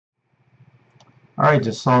Alright,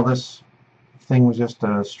 just saw this thing was just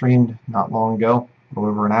streamed not long ago, a little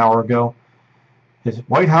over an hour ago. His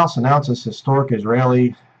White House announces historic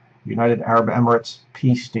Israeli United Arab Emirates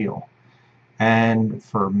peace deal. And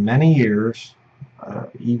for many years,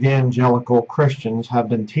 evangelical Christians have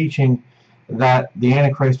been teaching that the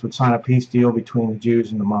Antichrist would sign a peace deal between the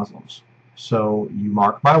Jews and the Muslims. So you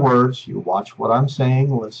mark my words, you watch what I'm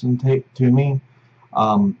saying, listen to me.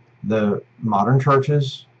 The modern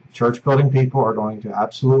churches, church building people are going to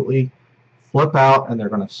absolutely flip out, and they're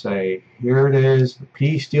going to say, here it is, the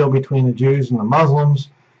peace deal between the Jews and the Muslims.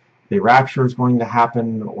 The rapture is going to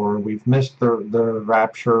happen, or we've missed the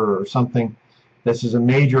rapture or something. This is a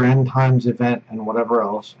major end times event and whatever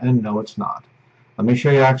else. And no, it's not. Let me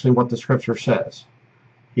show you actually what the scripture says.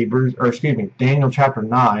 Daniel chapter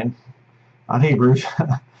 9, not Hebrews.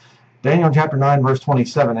 Daniel chapter 9 verse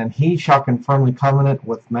 27, and he shall confirm the covenant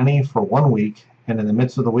with many for 1 week, and in the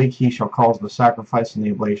midst of the week he shall cause the sacrifice and the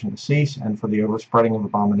oblation to cease, and for the overspreading of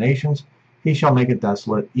abominations he shall make it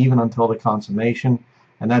desolate, even until the consummation,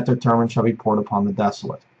 and that determined shall be poured upon the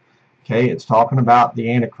desolate. Okay, it's talking about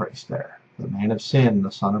the Antichrist there, the man of sin,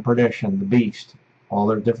 the son of perdition, the beast, all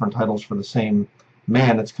their different titles for the same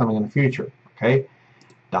man that's coming in the future. Okay,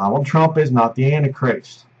 Donald Trump is not the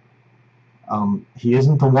Antichrist. He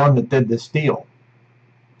isn't the one that did this deal.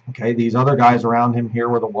 Okay, these other guys around him here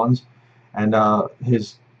were the ones, and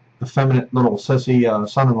his effeminate little sissy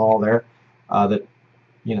son-in-law there, that,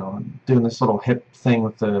 you know, doing this little hip thing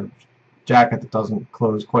with the jacket that doesn't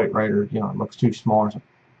close quite right, or, you know, it looks too small.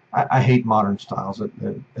 I hate modern styles that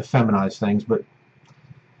effeminize things, but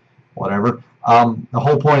whatever. The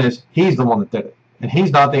whole point is he's the one that did it, and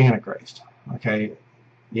he's not the Antichrist. Okay,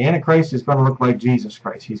 the Antichrist is going to look like Jesus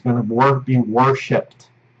Christ. He's going to be worshipped.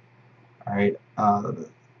 All right.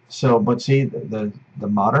 But see, the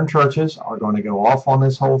modern churches are going to go off on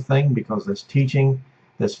this whole thing because this teaching,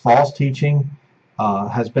 this false teaching,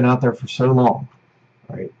 has been out there for so long.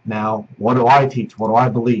 Right now, what do I teach? What do I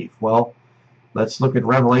believe? Well, let's look at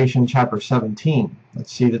Revelation chapter 17.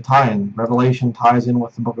 Let's see the tie-in. Revelation ties in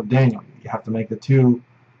with the book of Daniel. You have to make the two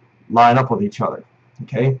line up with each other.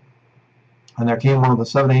 Okay. And there came one of the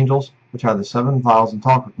 7 angels, which had the 7 vials, and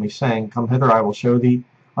talked with me, saying, Come hither, I will show thee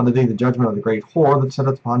unto thee the judgment of the great whore that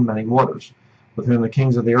sitteth upon many waters, with whom the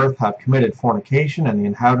kings of the earth have committed fornication, and the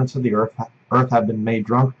inhabitants of the earth have been made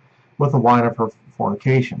drunk with the wine of her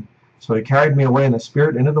fornication. So he carried me away in the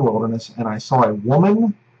spirit into the wilderness, and I saw a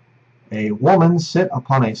woman sit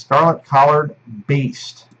upon a scarlet-collared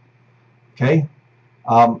beast. Okay?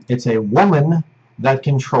 It's a woman that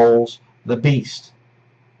controls the beast.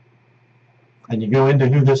 And you go into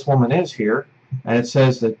who this woman is here, and it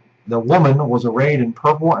says that the woman was arrayed in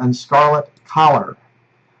purple and scarlet collar.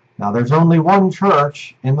 Now, there's only one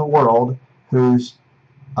church in the world whose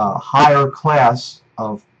higher class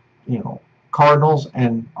of, you know, cardinals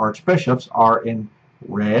and archbishops are in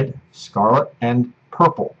red, scarlet, and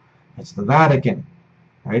purple. It's the Vatican,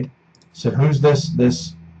 right? So who's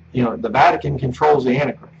this? You know, the Vatican controls the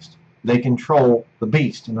Antichrist. They control the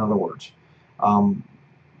beast, in other words.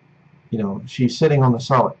 You know, she's sitting on the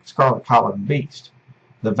scarlet collared beast.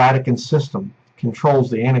 The Vatican system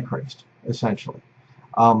controls the Antichrist, essentially.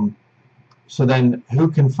 So then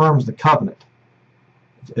who confirms the covenant?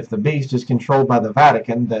 If the beast is controlled by the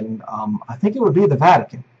Vatican, then I think it would be the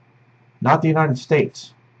Vatican, not the United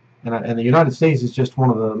States. And the United States is just one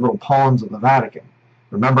of the little pawns of the Vatican.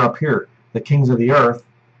 Remember up here, the kings of the earth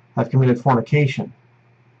have committed fornication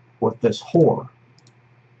with this whore.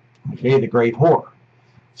 Okay, the great whore.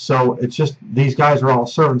 So it's just, these guys are all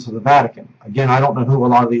servants of the Vatican. Again, I don't know who a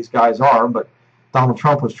lot of these guys are, but Donald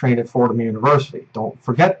Trump was trained at Fordham University. Don't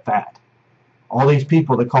forget that. All these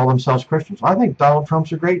people that call themselves Christians. I think Donald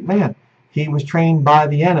Trump's a great man. He was trained by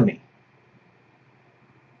the enemy.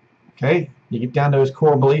 Okay? You get down to his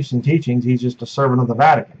core beliefs and teachings, he's just a servant of the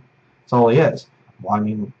Vatican. That's all he is. Well, I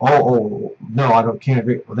mean, no, can't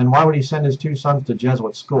agree. Well, then why would he send his 2 sons to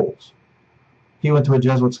Jesuit schools? He went to a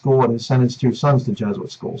Jesuit school and sent his 2 sons to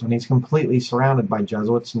Jesuit schools, and he's completely surrounded by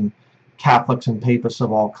Jesuits and Catholics and Papists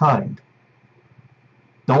of all kind.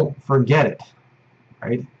 Don't forget it,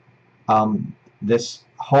 right? This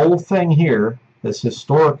whole thing here, this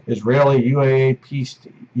historic Israeli UAE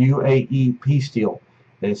peace deal,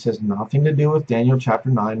 this has nothing to do with Daniel chapter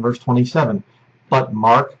 9, verse 27. But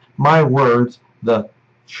mark my words, the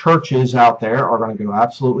churches out there are going to go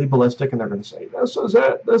absolutely ballistic, and they're going to say, this is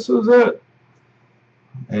it, this is it.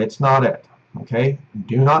 It's not it. Okay?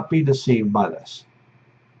 Do not be deceived by this.